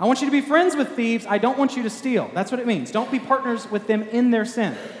 I want you to be friends with thieves. I don't want you to steal. That's what it means. Don't be partners with them in their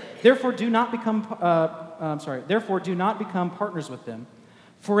sin. Therefore, do not become partners with them.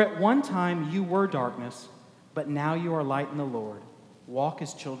 For at one time you were darkness, but now you are light in the Lord. Walk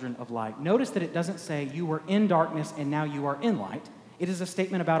as children of light. Notice that it doesn't say you were in darkness and now you are in light. It is a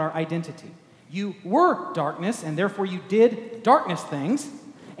statement about our identity. You were darkness, and therefore you did darkness things,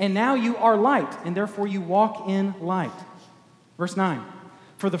 and now you are light, and therefore you walk in light. Verse 9.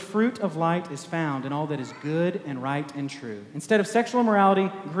 For the fruit of light is found in all that is good and right and true. Instead of sexual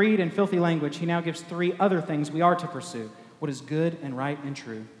immorality, greed, and filthy language, he now gives 3 other things we are to pursue: what is good and right and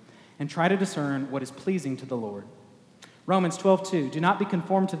true, and try to discern what is pleasing to the Lord. Romans 12:2, do not be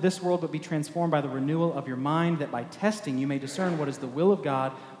conformed to this world, but be transformed by the renewal of your mind, that by testing you may discern what is the will of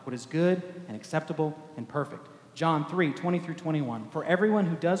God, what is good and acceptable and perfect. John 3:20-21, for everyone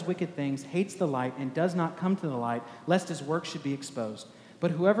who does wicked things hates the light and does not come to the light, lest his work should be exposed. But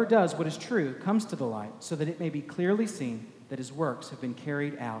whoever does what is true comes to the light, so that it may be clearly seen that his works have been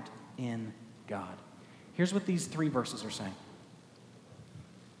carried out in God. Here's what these 3 verses are saying.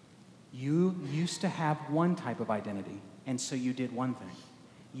 You used to have one type of identity, and so you did one thing.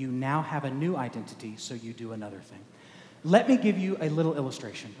 You now have a new identity, so you do another thing. Let me give you a little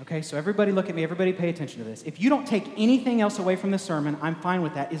illustration, okay? So everybody look at me, everybody pay attention to this. If you don't take anything else away from this sermon, I'm fine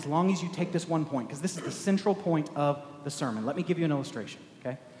with that, as long as you take this one point, because this is the central point of the sermon. Let me give you an illustration,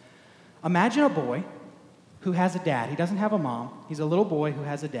 okay? Imagine a boy who has a dad. He doesn't have a mom. He's a little boy who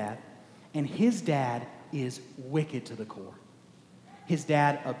has a dad, and his dad is wicked to the core. His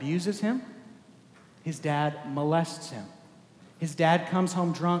dad abuses him. His dad molests him. His dad comes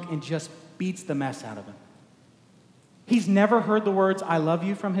home drunk and just beats the mess out of him. He's never heard the words, I love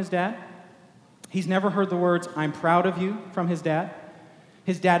you from his dad. He's never heard the words, I'm proud of you from his dad.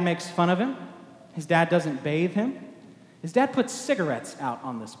 His dad makes fun of him. His dad doesn't bathe him. His dad puts cigarettes out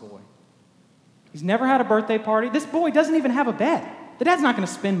on this boy. He's never had a birthday party. This boy doesn't even have a bed. The dad's not going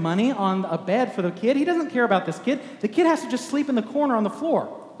to spend money on a bed for the kid. He doesn't care about this kid. The kid has to just sleep in the corner on the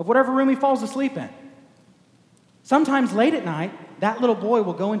floor of whatever room he falls asleep in. Sometimes late at night, that little boy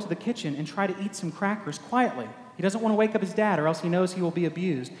will go into the kitchen and try to eat some crackers quietly. He doesn't want to wake up his dad, or else he knows he will be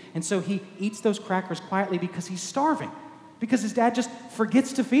abused. And so he eats those crackers quietly because he's starving, because his dad just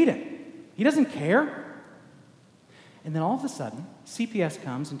forgets to feed him. He doesn't care. And then all of a sudden, CPS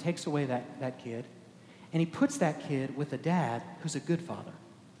comes and takes away that kid, and he puts that kid with a dad who's a good father,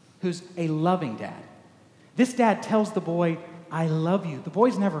 who's a loving dad. This dad tells the boy, I love you. The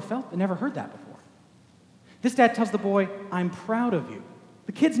boy's never heard that before. This dad tells the boy, I'm proud of you.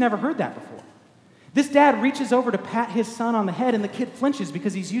 The kid's never heard that before. This dad reaches over to pat his son on the head, and the kid flinches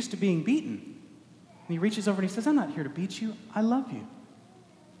because he's used to being beaten. And he reaches over and he says, I'm not here to beat you. I love you.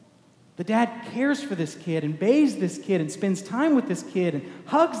 The dad cares for this kid and bathes this kid and spends time with this kid and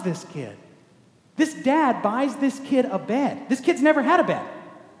hugs this kid. This dad buys this kid a bed. This kid's never had a bed.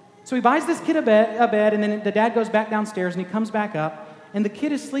 So he buys this kid a bed, and then the dad goes back downstairs, and he comes back up, and the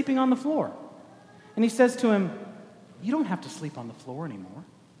kid is sleeping on the floor. And he says to him, you don't have to sleep on the floor anymore.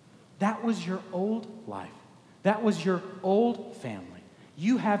 That was your old life. That was your old family.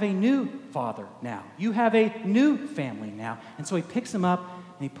 You have a new father now. You have a new family now. And so he picks him up,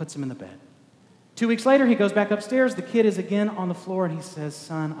 and he puts him in the bed. 2 weeks later, he goes back upstairs. The kid is again on the floor, and he says,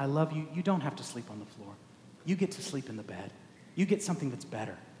 son, I love you. You don't have to sleep on the floor. You get to sleep in the bed. You get something that's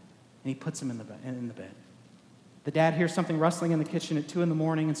better. And he puts him in the bed. The dad hears something rustling in the kitchen at 2 a.m,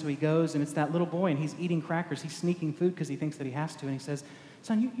 and so he goes, and it's that little boy, and he's eating crackers. He's sneaking food because he thinks that he has to, and he says,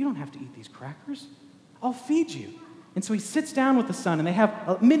 son, you don't have to eat these crackers. I'll feed you. And so he sits down with the son, and they have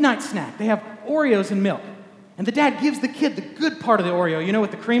a midnight snack. They have Oreos and milk. And the dad gives the kid the good part of the Oreo,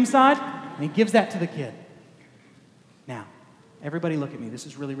 with the cream side, and he gives that to the kid. Now, everybody look at me. This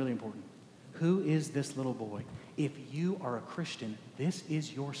is really, really important. Who is this little boy? If you are a Christian, this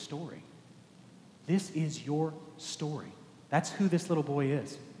is your story. This is your story. That's who this little boy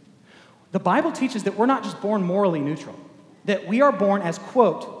is. The Bible teaches that we're not just born morally neutral, that we are born as,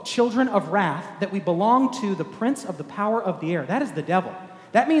 quote, children of wrath, that we belong to the prince of the power of the air. That is the devil.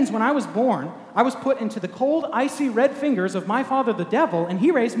 That means when I was born, I was put into the cold, icy red fingers of my father, the devil, and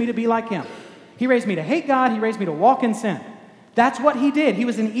he raised me to be like him. He raised me to hate God. He raised me to walk in sin. That's what he did. He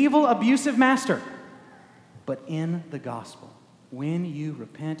was an evil, abusive master. But in the gospel, when you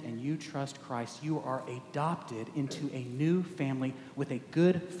repent and you trust Christ, you are adopted into a new family with a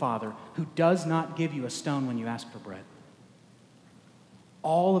good father who does not give you a stone when you ask for bread.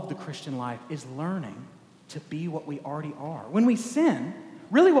 All of the Christian life is learning to be what we already are. When we sin,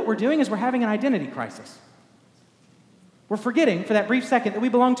 really what we're doing is we're having an identity crisis. We're forgetting for that brief second that we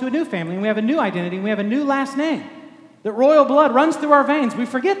belong to a new family, and we have a new identity, and we have a new last name. That royal blood runs through our veins. We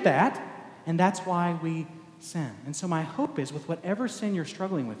forget that, and that's why we sin. And so my hope is with whatever sin you're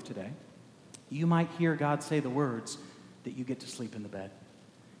struggling with today, you might hear God say the words that you get to sleep in the bed.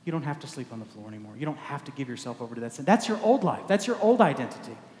 You don't have to sleep on the floor anymore. You don't have to give yourself over to that sin. That's your old life. That's your old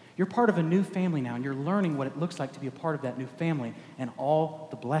identity. You're part of a new family now, and you're learning what it looks like to be a part of that new family and all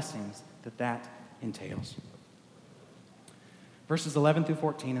the blessings that entails. Verses 11 through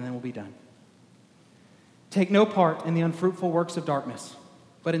 14, and then we'll be done. Take no part in the unfruitful works of darkness,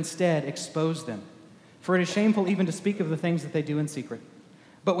 but instead expose them. For it is shameful even to speak of the things that they do in secret.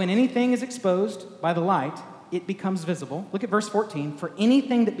 But when anything is exposed by the light, it becomes visible. Look at verse 14. For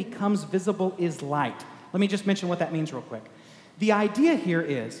anything that becomes visible is light. Let me just mention what that means real quick. The idea here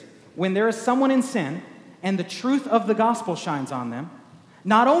is when there is someone in sin and the truth of the gospel shines on them,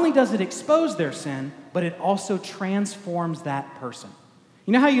 not only does it expose their sin, but it also transforms that person.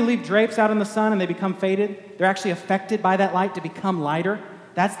 You know how you leave drapes out in the sun and they become faded? They're actually affected by that light to become lighter.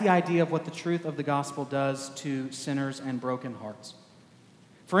 That's the idea of what the truth of the gospel does to sinners and broken hearts.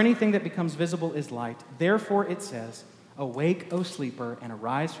 For anything that becomes visible is light. Therefore it says, awake, O sleeper, and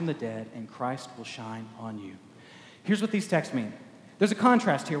arise from the dead, and Christ will shine on you. Here's what these texts mean. There's a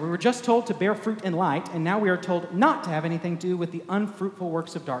contrast here. We were just told to bear fruit in light, and now we are told not to have anything to do with the unfruitful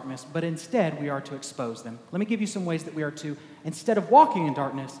works of darkness, but instead we are to expose them. Let me give you some ways that we are to, instead of walking in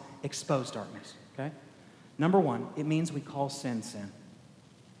darkness, expose darkness. Okay? Number one, it means we call sin sin.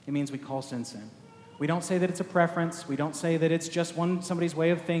 It means we call sin sin. We don't say that it's a preference. We don't say that it's just somebody's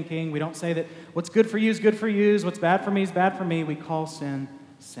way of thinking. We don't say that what's good for you is good for you, what's bad for me is bad for me. We call sin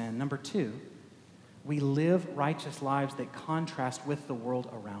sin. Number two, we live righteous lives that contrast with the world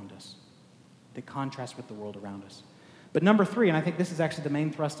around us. They contrast with the world around us. But number 3, and I think this is actually the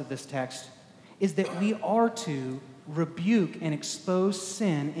main thrust of this text, is that we are to rebuke and expose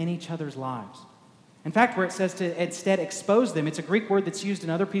sin in each other's lives. In fact, where it says to instead expose them, it's a Greek word that's used in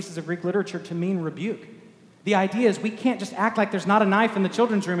other pieces of Greek literature to mean rebuke. The idea is we can't just act like there's not a knife in the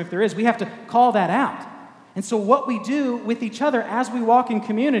children's room if there is. We have to call that out. And so what we do with each other as we walk in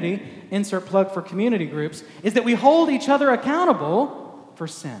community, insert plug for community groups, is that we hold each other accountable for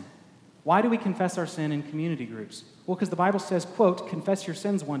sin. Why do we confess our sin in community groups? Well, because the Bible says, quote, confess your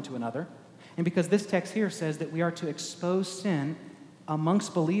sins one to another. And because this text here says that we are to expose sin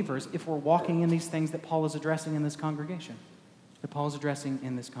amongst believers if we're walking in these things that Paul is addressing in this congregation.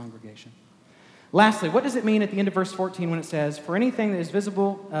 Lastly, what does it mean at the end of verse 14 when it says, for anything that is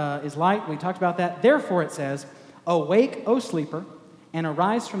visible is light? We talked about that. Therefore, it says, awake, O sleeper, and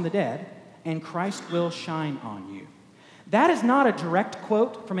arise from the dead, and Christ will shine on you. That is not a direct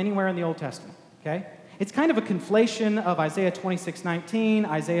quote from anywhere in the Old Testament, okay? It's kind of a conflation of Isaiah 26:19,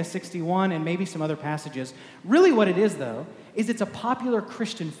 Isaiah 61, and maybe some other passages. Really what it is, though, is it's a popular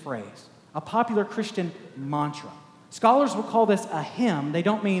Christian phrase, a popular Christian mantra. Scholars will call this a hymn. They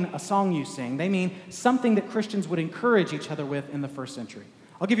don't mean a song you sing. They mean something that Christians would encourage each other with in the first century.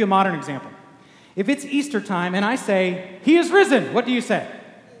 I'll give you a modern example. If it's Easter time and I say, he is risen, what do you say?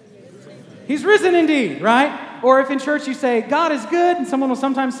 He's risen indeed, right? Or if in church you say, God is good, and someone will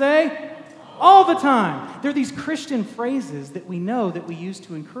sometimes say, all the time. There are these Christian phrases that we know that we use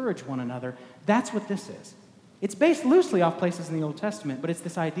to encourage one another. That's what this is. It's based loosely off places in the Old Testament, but it's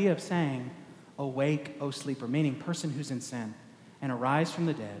this idea of saying, awake, O sleeper, meaning person who's in sin, and arise from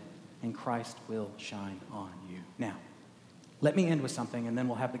the dead, and Christ will shine on you. Now, let me end with something, and then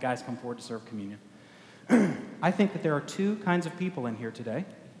we'll have the guys come forward to serve communion. I think that there are 2 kinds of people in here today,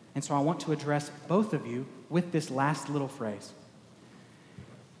 and so I want to address both of you with this last little phrase.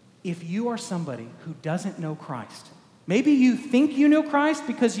 If you are somebody who doesn't know Christ, maybe you think you know Christ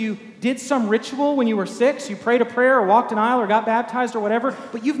because you did some ritual when you were 6, you prayed a prayer or walked an aisle or got baptized or whatever,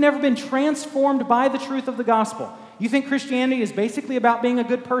 but you've never been transformed by the truth of the gospel. You think Christianity is basically about being a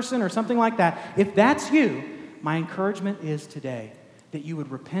good person or something like that. If that's you, my encouragement is today that you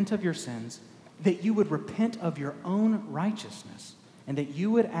would repent of your sins, that you would repent of your own righteousness, and that you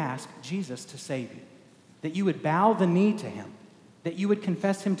would ask Jesus to save you, that you would bow the knee to him, that you would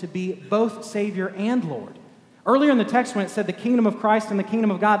confess him to be both Savior and Lord. Earlier in the text when it said the kingdom of Christ and the kingdom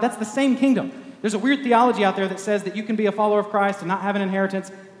of God, that's the same kingdom. There's a weird theology out there that says that you can be a follower of Christ and not have an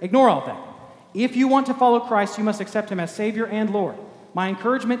inheritance. Ignore all of that. If you want to follow Christ, you must accept him as Savior and Lord. My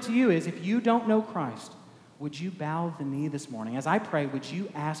encouragement to you is if you don't know Christ, would you bow the knee this morning? As I pray, would you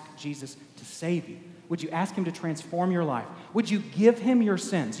ask Jesus to save you? Would you ask him to transform your life? Would you give him your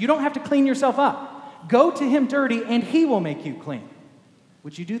sins? You don't have to clean yourself up. Go to him dirty and he will make you clean.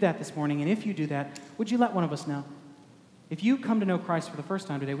 Would you do that this morning? And if you do that, would you let one of us know? If you come to know Christ for the first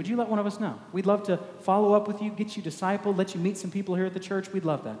time today, would you let one of us know? We'd love to follow up with you, get you discipled, let you meet some people here at the church. We'd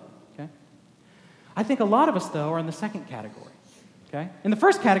love that, okay? I think a lot of us, though, are in the second category, okay? In the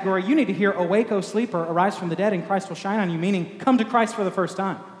first category, you need to hear, awake, O sleeper, arise from the dead, and Christ will shine on you, meaning come to Christ for the first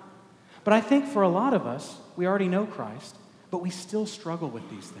time. But I think for a lot of us, we already know Christ, but we still struggle with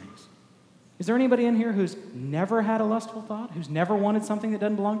these things. Is there anybody in here who's never had a lustful thought, who's never wanted something that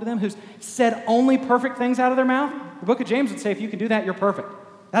doesn't belong to them, who's said only perfect things out of their mouth? The book of James would say if you can do that, you're perfect.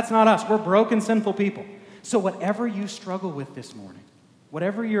 That's not us. We're broken, sinful people. So whatever you struggle with this morning,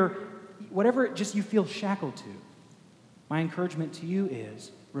 whatever just you feel shackled to, my encouragement to you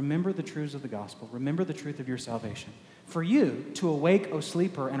is remember the truths of the gospel. Remember the truth of your salvation. For you to awake, O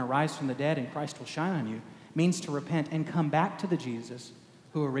sleeper, and arise from the dead, and Christ will shine on you, means to repent and come back to the Jesus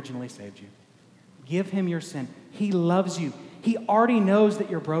who originally saved you. Give him your sin. He loves you. He already knows that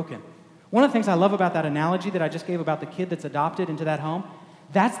you're broken. One of the things I love about that analogy that I just gave about the kid that's adopted into that home,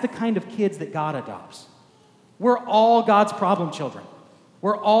 that's the kind of kids that God adopts. We're all God's problem children.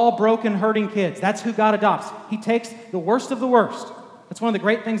 We're all broken, hurting kids. That's who God adopts. He takes the worst of the worst. That's one of the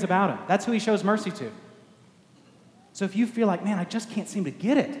great things about him. That's who he shows mercy to. So if you feel like, man, I just can't seem to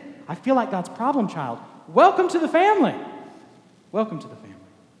get it. I feel like God's problem child. Welcome to the family. Welcome to the family.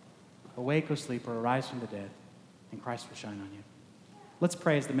 Awake, O sleeper, arise from the dead, and Christ will shine on you. Let's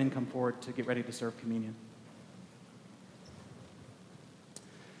pray as the men come forward to get ready to serve communion.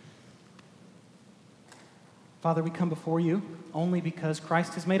 Father, we come before you only because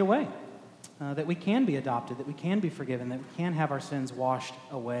Christ has made a way, that we can be adopted, that we can be forgiven, that we can have our sins washed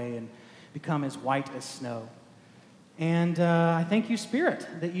away and become as white as snow. And I thank you, Spirit,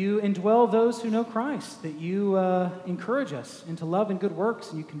 that you indwell those who know Christ, that you encourage us into love and good works,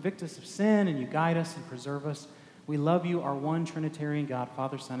 and you convict us of sin, and you guide us and preserve us. We love you, our one Trinitarian God,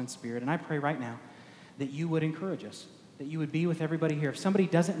 Father, Son, and Spirit. And I pray right now that you would encourage us, that you would be with everybody here. If somebody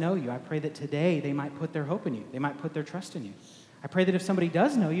doesn't know you, I pray that today they might put their hope in you. They might put their trust in you. I pray that if somebody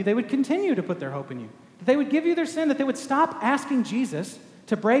does know you, they would continue to put their hope in you. That they would give you their sin, that they would stop asking Jesus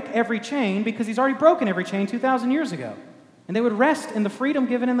to break every chain because he's already broken every chain 2,000 years ago. And they would rest in the freedom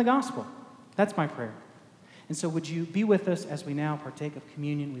given in the gospel. That's my prayer. And so would you be with us as we now partake of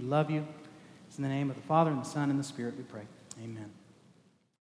communion? We love you. It's in the name of the Father, and the Son, and the Spirit we pray. Amen.